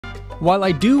While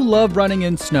I do love running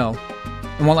in snow,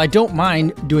 and while I don't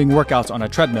mind doing workouts on a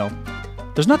treadmill,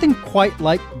 there's nothing quite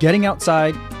like getting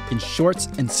outside in shorts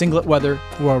and singlet weather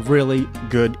for a really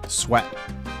good sweat.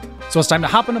 So it's time to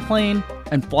hop on a plane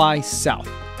and fly south.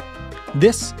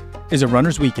 This is a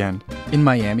runner's weekend in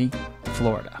Miami,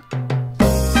 Florida.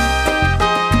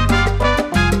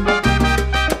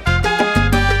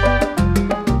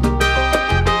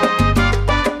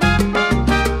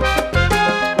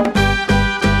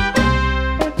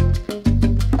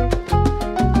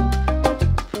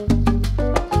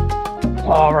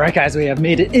 All right, guys, we have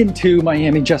made it into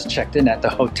Miami, just checked in at the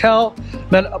hotel,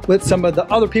 met up with some of the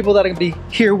other people that I'm gonna be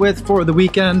here with for the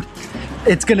weekend.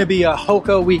 It's gonna be a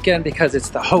Hoka weekend because it's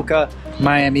the Hoka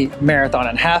Miami Marathon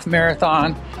and Half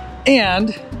Marathon.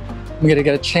 And I'm gonna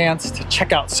get a chance to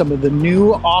check out some of the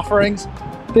new offerings,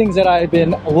 things that I've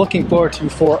been looking forward to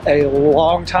for a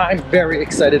long time, very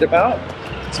excited about.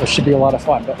 So it should be a lot of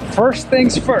fun. But first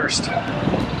things first,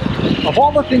 of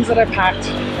all the things that I packed,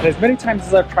 and as many times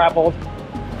as I've traveled,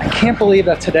 I can't believe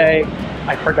that today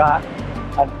I forgot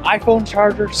an iPhone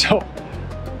charger, so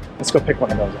let's go pick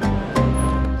one of those up.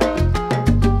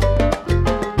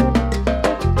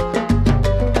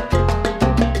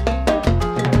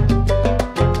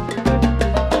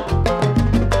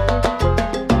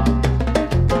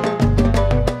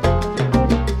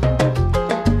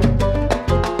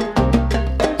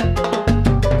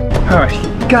 All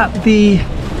right, got the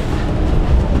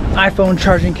iPhone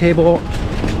charging cable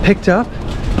picked up.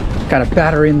 Got a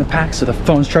battery in the pack, so the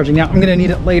phone's charging now. I'm gonna need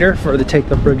it later for the Take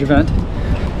the Bridge event.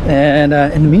 And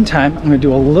in the meantime, I'm gonna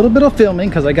do a little bit of filming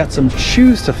because I got some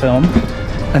shoes to film.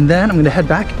 And then I'm gonna head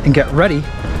back and get ready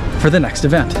for the next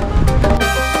event.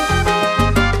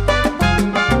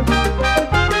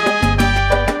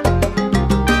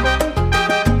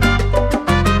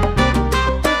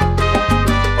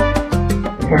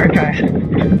 All right, guys,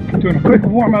 doing a quick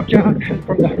warm-up jog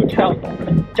from the hotel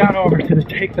down over to the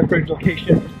Take the Bridge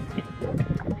location.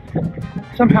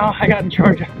 Somehow I got in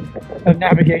charge of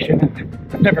navigation,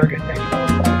 and never a good thing.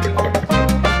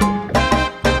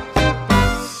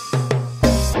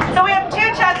 So we have two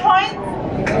checkpoints.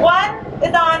 One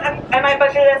is on, I might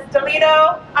butcher this,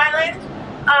 Toledo Island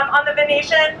on the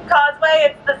Venetian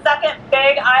Causeway. It's the second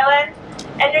big island.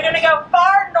 And you're gonna go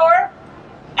far north,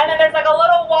 and then there's like a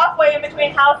little walkway in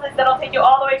between houses that'll take you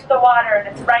all the way to the water, and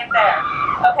it's right there,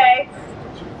 okay?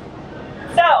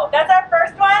 So that's our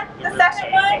first one. The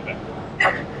second one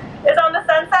is on the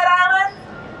Sunset Islands.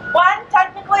 One,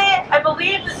 technically, I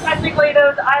believe that technically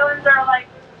those islands are like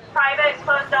private,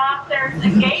 closed off. There's a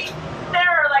gate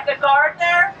there or like a guard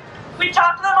there. We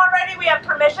talked to them already. We have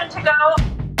permission to go.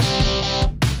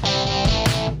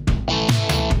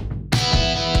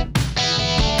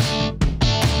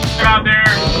 Get out there,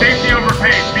 safety over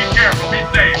pace. Be careful, be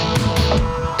safe.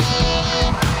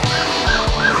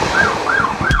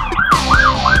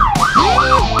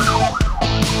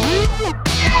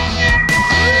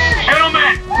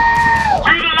 Gentlemen,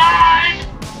 to the line.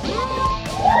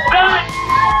 Set,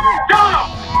 go!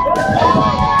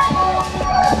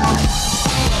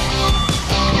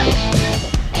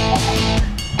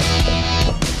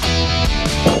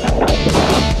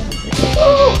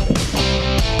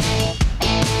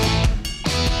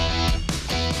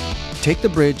 Take the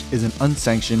Bridge is an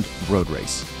unsanctioned road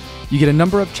race. You get a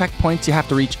number of checkpoints you have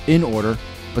to reach in order,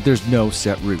 but there's no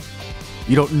set route.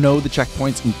 You don't know the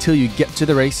checkpoints until you get to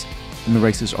the race, and the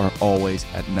races are always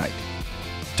at night.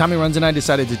 Tommy Runs and I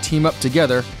decided to team up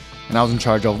together, and I was in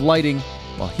charge of lighting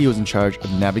while he was in charge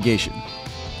of navigation.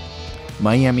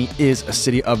 Miami is a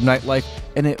city of nightlife,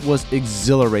 and it was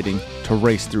exhilarating to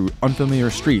race through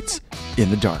unfamiliar streets in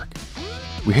the dark.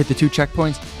 We hit the two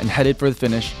checkpoints and headed for the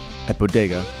finish at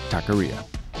Bodega Taqueria.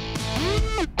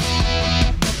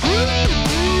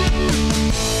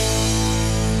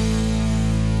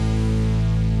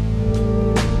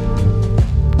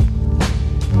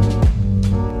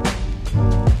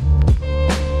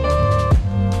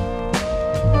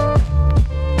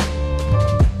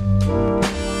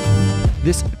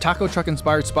 This taco truck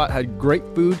inspired spot had great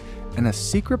food and a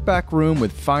secret back room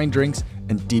with fine drinks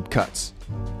and deep cuts.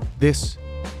 This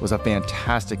was a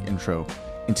fantastic intro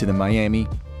into the Miami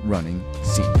running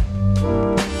scene.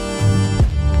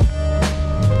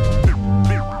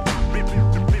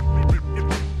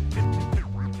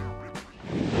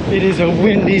 It is a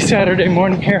windy Saturday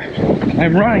morning here.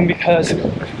 I'm running because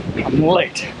I'm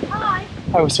late. Hi.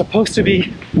 I was supposed to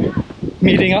be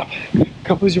meeting up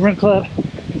Kofuzi Run Club,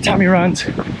 Tommy Runs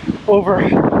over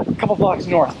a couple blocks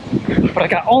north, but I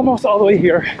got almost all the way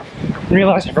here and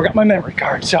realized I forgot my memory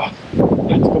card, so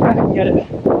let's go back and get it.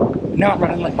 Now I'm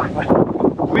running late, but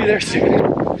I'll be there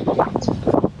soon.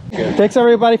 Thanks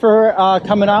everybody for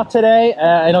coming out today.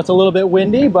 I know it's a little bit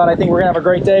windy, but I think we're gonna have a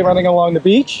great day running along the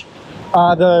beach.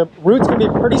 The route's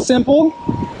gonna be pretty simple,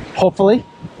 hopefully.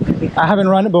 I haven't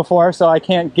run it before, so I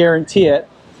can't guarantee it.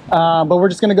 But we're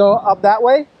just gonna go up that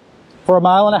way for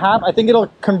 1.5 miles. I think it'll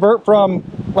convert from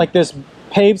like this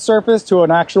paved surface to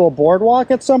an actual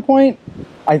boardwalk at some point.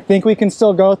 I think we can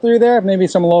still go through there. Maybe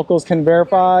some locals can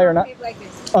verify or not.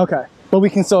 Okay, but we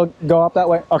can still go up that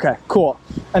way. Okay, cool.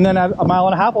 And then at 1.5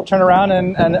 miles, we'll turn around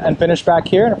and finish back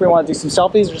here. And if we want to do some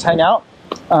selfies or just hang out,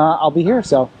 I'll be here.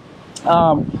 So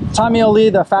Tommy will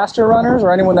lead the faster runners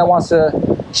or anyone that wants to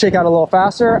shake out a little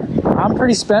faster. I'm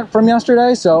pretty spent from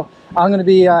yesterday, so I'm going to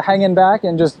be hanging back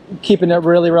and just keeping it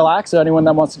really relaxed. So anyone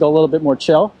that wants to go a little bit more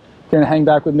chill can hang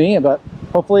back with me. But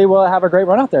hopefully we'll have a great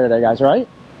run out there today, guys, right?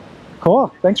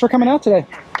 Cool. Thanks for coming out today.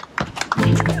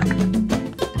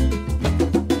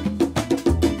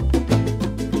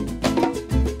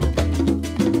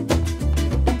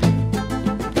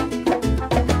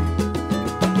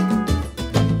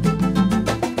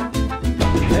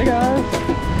 Hey guys.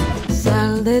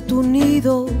 Sal de tu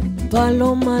nido,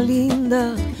 paloma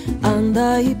linda,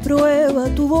 anda y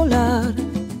prueba tu volar.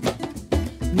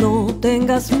 No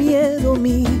tengas miedo,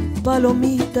 mi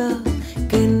palomita,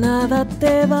 que nada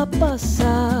te va a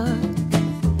pasar.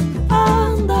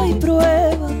 Anda y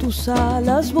prueba tus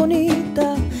alas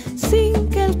bonitas, sin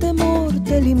que el temor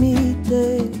te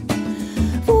limite.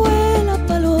 Vuela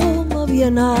paloma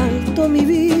bien alto, mi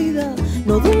vida,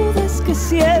 no dudes que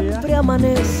siempre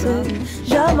amanece,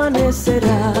 ya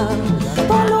amanecerá.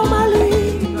 Paloma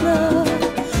linda,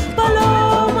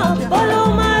 paloma,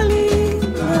 paloma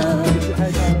linda,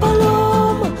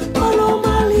 paloma,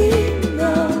 paloma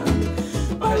linda.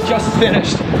 Just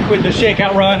finished with the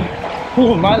shakeout run.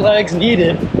 Ooh, my legs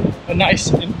needed a nice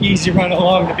and easy run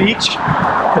along the beach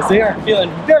because they are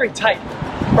feeling very tight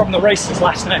from the races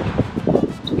last night.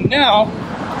 Now,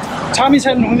 Tommy's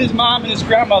heading with his mom and his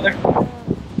grandmother.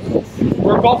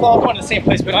 We're both all going to the same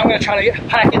place, but I'm going to try to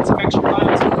pack in some extra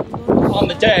miles on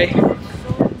the day.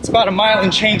 It's about 1 mile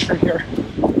and change from here.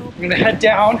 I'm going to head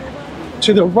down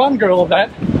to the RunGRL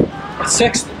event at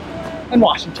 6th and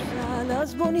Washington.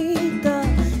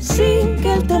 Sin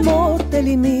que el temor te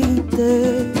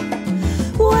limite,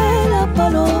 vuela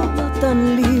paloma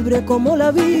tan libre como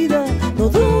la vida, no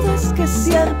dudes que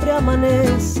siempre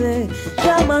amanece,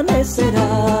 ya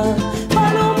amanecerá.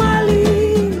 Paloma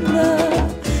linda,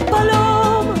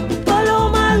 paloma,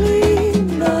 paloma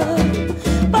linda,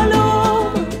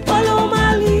 paloma,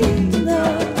 paloma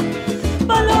linda,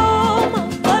 paloma,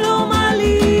 paloma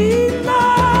linda.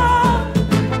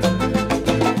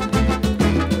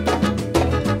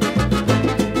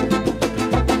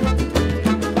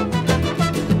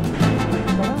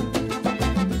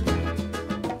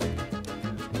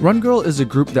 RunGRL is a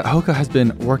group that Hoka has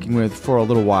been working with for a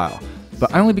little while,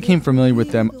 but I only became familiar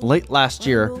with them late last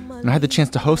year when I had the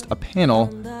chance to host a panel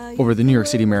over the New York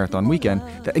City Marathon weekend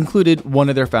that included one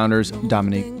of their founders,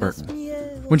 Dominique Burton.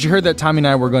 When she heard that Tommy and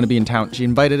I were going to be in town, she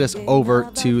invited us over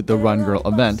to the RunGRL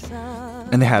event,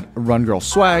 and they had RunGRL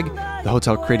swag. The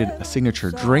hotel created a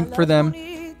signature drink for them,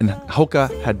 and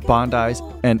Hoka had Bondis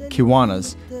and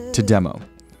Kiwanis to demo.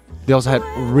 They also had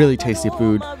really tasty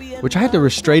food, which I had to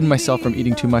restrain myself from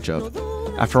eating too much of.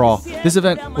 After all, this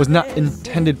event was not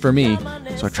intended for me,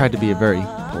 so I tried to be a very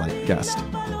polite guest.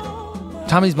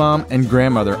 Tommy's mom and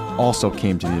grandmother also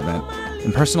came to the event,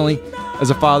 and personally, as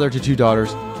a father to 2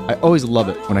 daughters, I always love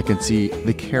it when I can see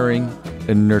the caring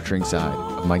and nurturing side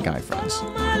of my guy friends.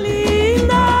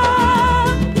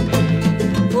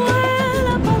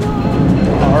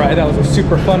 All right, that was a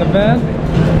super fun event.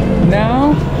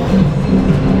 Now,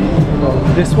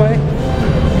 this way,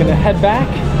 gonna head back.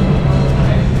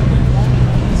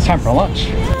 It's time for lunch.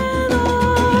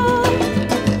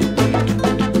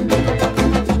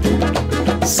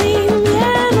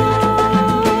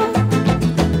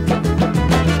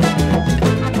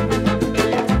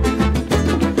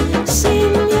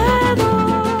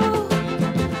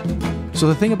 So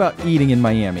the thing about eating in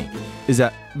Miami is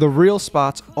that the real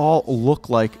spots all look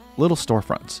like little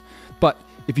storefronts. But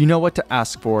if you know what to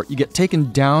ask for, you get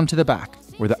taken down to the back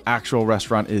where the actual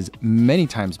restaurant is many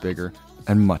times bigger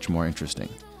and much more interesting.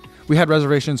 We had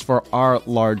reservations for our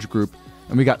large group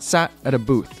and we got sat at a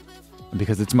booth. And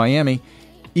because it's Miami,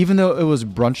 even though it was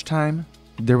brunch time,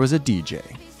 there was a DJ.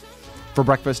 For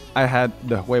breakfast, I had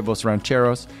the huevos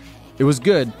rancheros. It was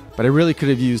good, but I really could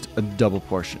have used a double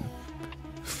portion.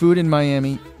 Food in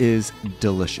Miami is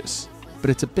delicious, but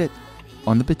it's a bit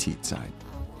on the petite side.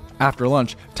 After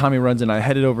lunch, Tommy Runs and I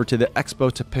headed over to the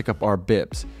Expo to pick up our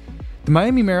bibs. The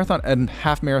Miami Marathon and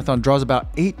Half Marathon draws about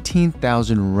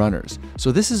 18,000 runners,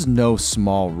 so this is no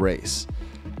small race.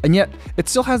 And yet, it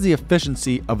still has the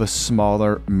efficiency of a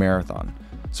smaller marathon.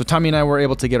 So Tommy and I were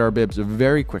able to get our bibs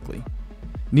very quickly.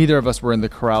 Neither of us were in the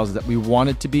corrals that we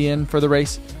wanted to be in for the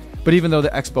race, but even though the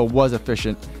Expo was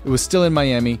efficient, it was still in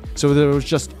Miami, so there was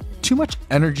just too much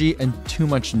energy and too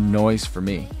much noise for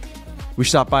me. We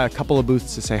stopped by a couple of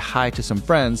booths to say hi to some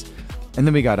friends, and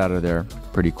then we got out of there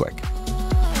pretty quick.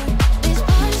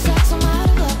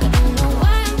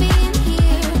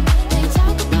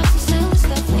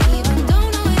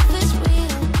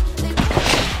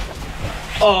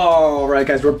 All right,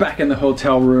 guys, we're back in the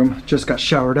hotel room. Just got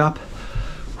showered up.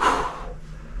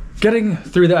 Getting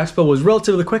through the Expo was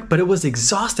relatively quick, but it was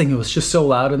exhausting. It was just so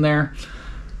loud in there.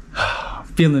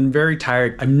 Feeling very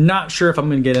tired. I'm not sure if I'm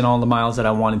gonna get in all the miles that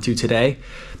I wanted to today,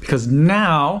 because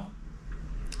now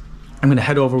I'm gonna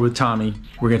head over with Tommy.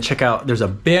 We're gonna check out, there's a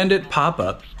Bandit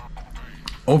pop-up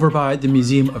over by the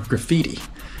Museum of Graffiti.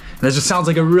 And that just sounds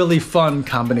like a really fun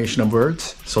combination of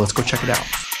words. So let's go check it out.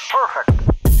 Perfect.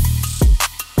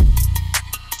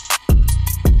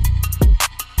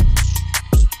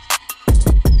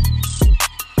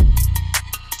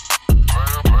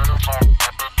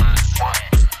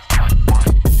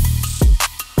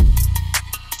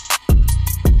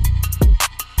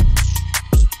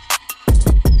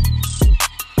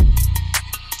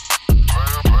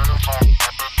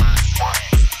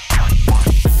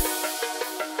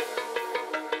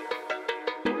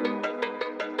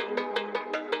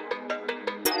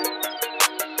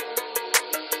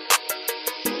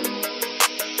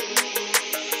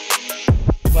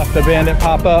 Left the Bandit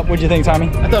pop-up. What'd you think, Tommy?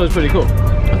 I thought it was pretty cool.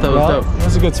 I thought it was dope.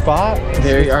 That's a good spot.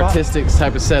 Very artistic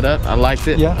type of setup. I liked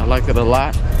it. Yeah. I liked it a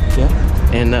lot.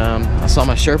 Yeah. And I saw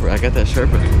my Sherpa. I got that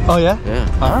Sherpa. Oh yeah?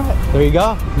 Yeah. All right, there you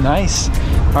go. Nice.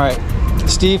 All right,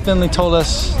 Steve Finley told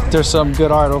us there's some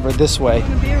good art over this way.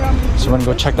 So we're gonna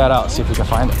go check that out, see if we can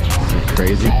find it.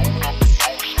 Crazy.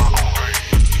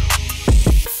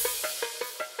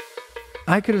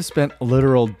 I could have spent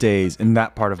literal days in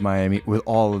that part of Miami with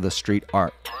all of the street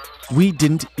art. We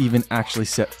didn't even actually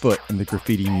set foot in the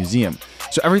Graffiti Museum.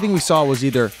 So everything we saw was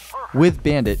either with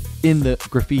Bandit in the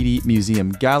Graffiti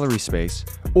Museum gallery space,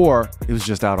 or it was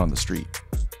just out on the street.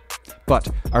 But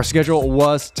our schedule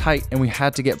was tight and we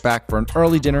had to get back for an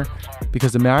early dinner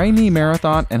because the Miami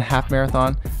Marathon and Half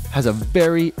Marathon has a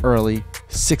very early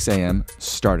 6 a.m.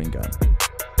 starting gun.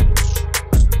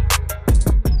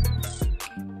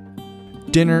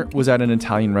 Dinner was at an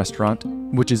Italian restaurant,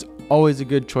 which is always a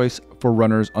good choice for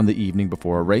runners on the evening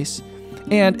before a race.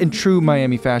 And in true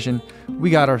Miami fashion, we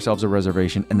got ourselves a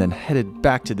reservation and then headed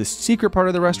back to the secret part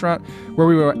of the restaurant where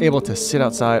we were able to sit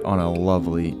outside on a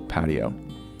lovely patio.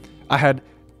 I had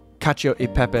cacio e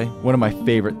pepe, one of my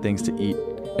favorite things to eat,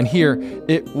 and here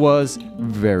it was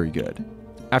very good.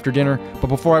 After dinner, but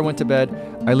before I went to bed,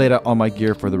 I laid out all my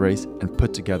gear for the race and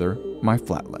put together my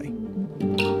flatlay.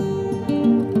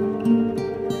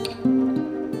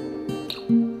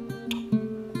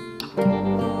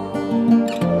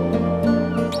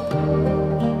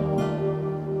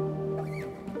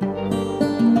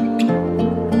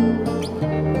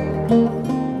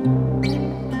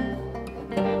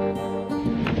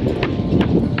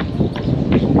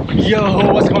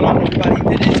 Yo, what's going on,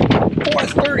 everybody? It is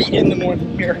 4:30 in the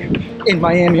morning here in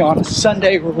Miami on a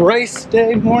Sunday race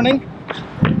day morning.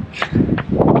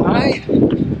 I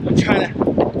am trying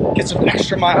to get some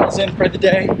extra miles in for the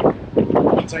day,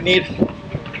 so I need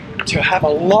to have a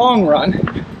long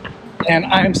run, and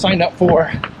I am signed up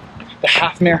for the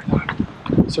half marathon.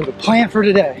 So the plan for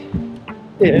today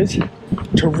is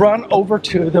to run over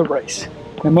to the race.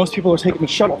 And most people are taking the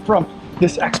shuttle from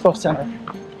this Expo Center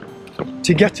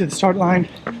to get to the start line,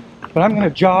 but I'm gonna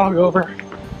jog over,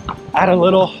 add a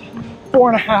little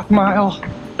 4.5 mile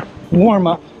warm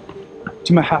up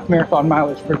to my half marathon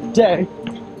mileage for the day.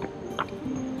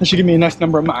 That should give me a nice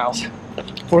number of miles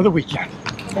for the weekend.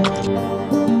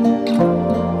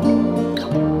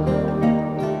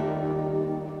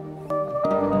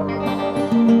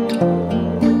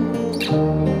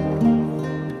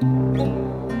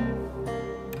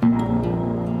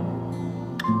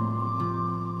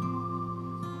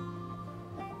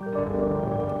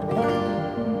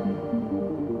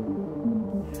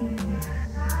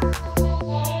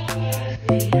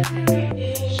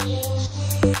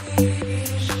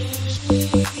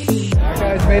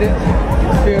 Made it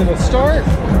to the start.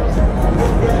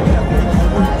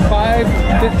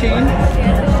 5:15,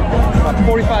 about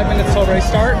 45 minutes till race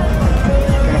start.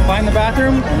 Gonna find the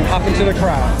bathroom and hop into the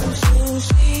crowd.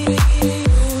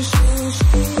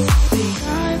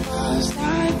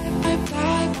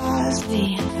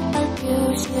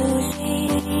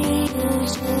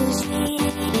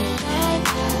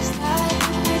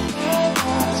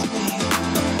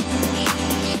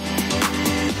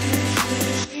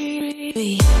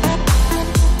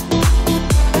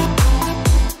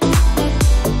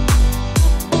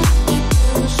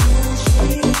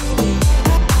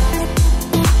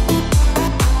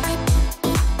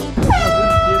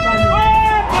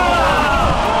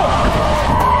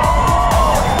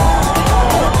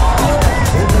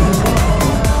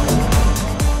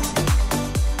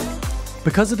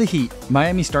 Because of the heat,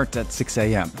 Miami starts at 6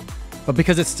 a.m. But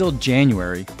because it's still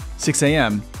January, 6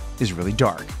 a.m. is really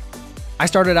dark. I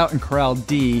started out in Corral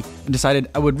D and decided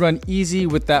I would run easy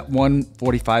with that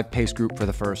 1:45 pace group for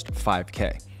the first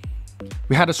 5K.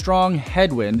 We had a strong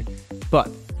headwind, but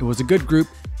it was a good group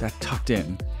that tucked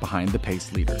in behind the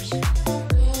pace leaders.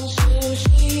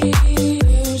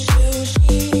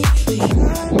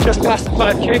 Just past the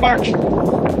 5K mark.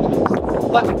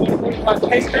 Left 1:45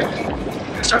 pace group.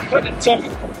 Start putting in some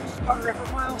hard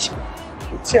effort miles.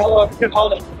 See how long we can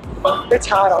hold it. It's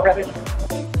hot already.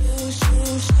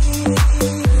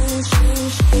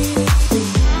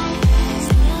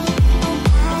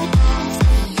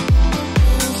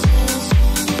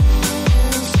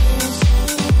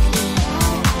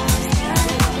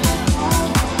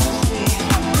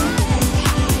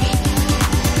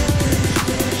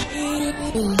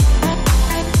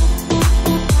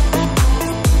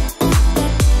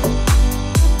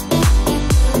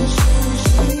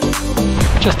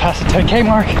 Just past the 10K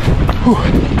mark.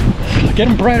 Whew.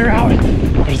 Getting brighter out,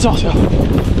 but it's also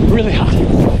really hot.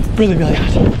 Really, really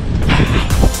hot.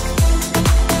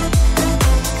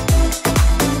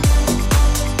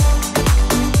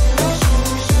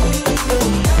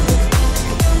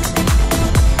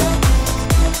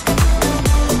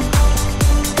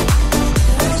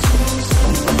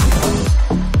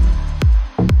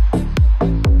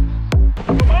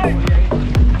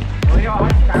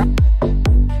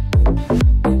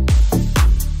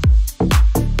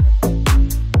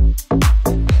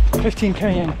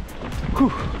 $15K in.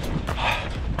 Whew.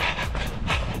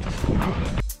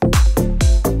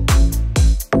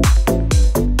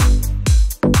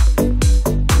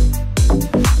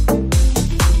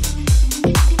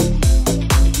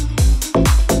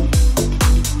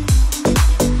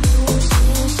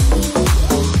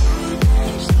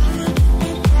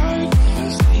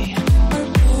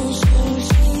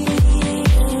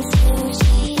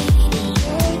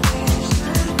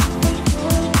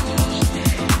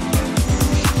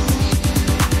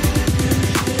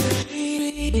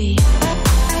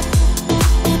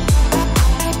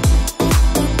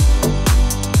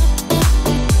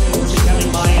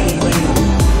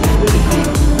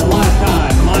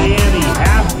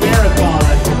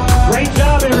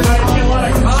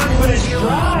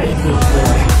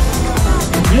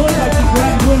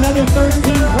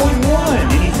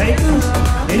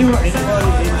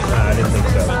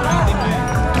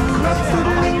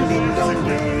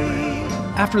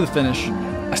 After the finish,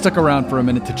 I stuck around for a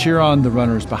minute to cheer on the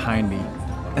runners behind me,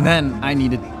 and then I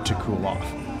needed to cool off.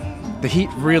 The heat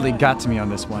really got to me on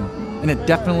this one, and it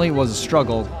definitely was a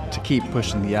struggle to keep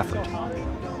pushing the effort.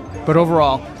 But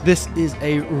overall, this is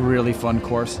a really fun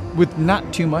course with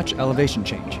not too much elevation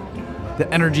change. The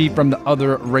energy from the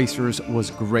other racers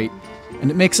was great,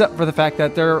 and it makes up for the fact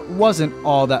that there wasn't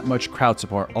all that much crowd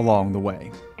support along the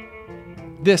way.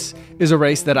 This is a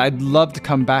race that I'd love to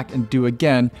come back and do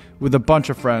again with a bunch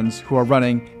of friends who are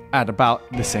running at about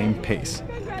the same pace,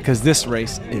 because this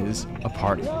race is a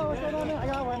party.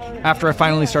 After I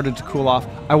finally started to cool off,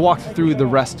 I walked through the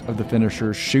rest of the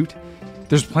finishers' chute.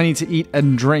 There's plenty to eat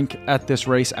and drink at this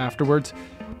race afterwards,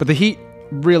 but the heat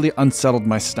really unsettled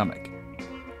my stomach.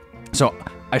 So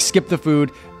I skipped the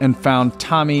food and found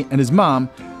Tommy and his mom,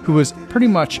 who was pretty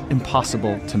much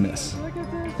impossible to miss.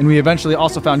 And we eventually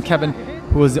also found Kevin,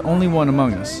 who was the only one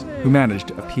among us who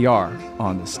managed a PR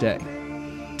on this day.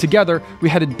 Together, we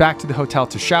headed back to the hotel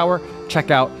to shower,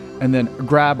 check out, and then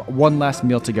grab one last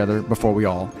meal together before we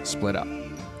all split up.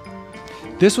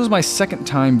 This was my second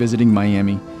time visiting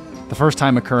Miami, the first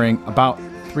time occurring about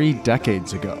 3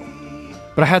 decades ago.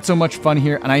 But I had so much fun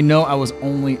here, and I know I was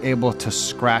only able to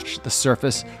scratch the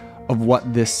surface of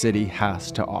what this city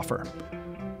has to offer.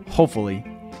 Hopefully,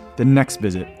 the next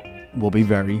visit will be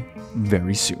very,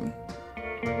 very soon.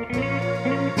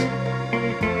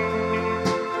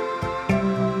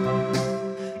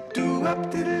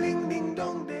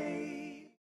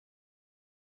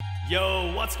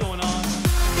 Yo, what's going on?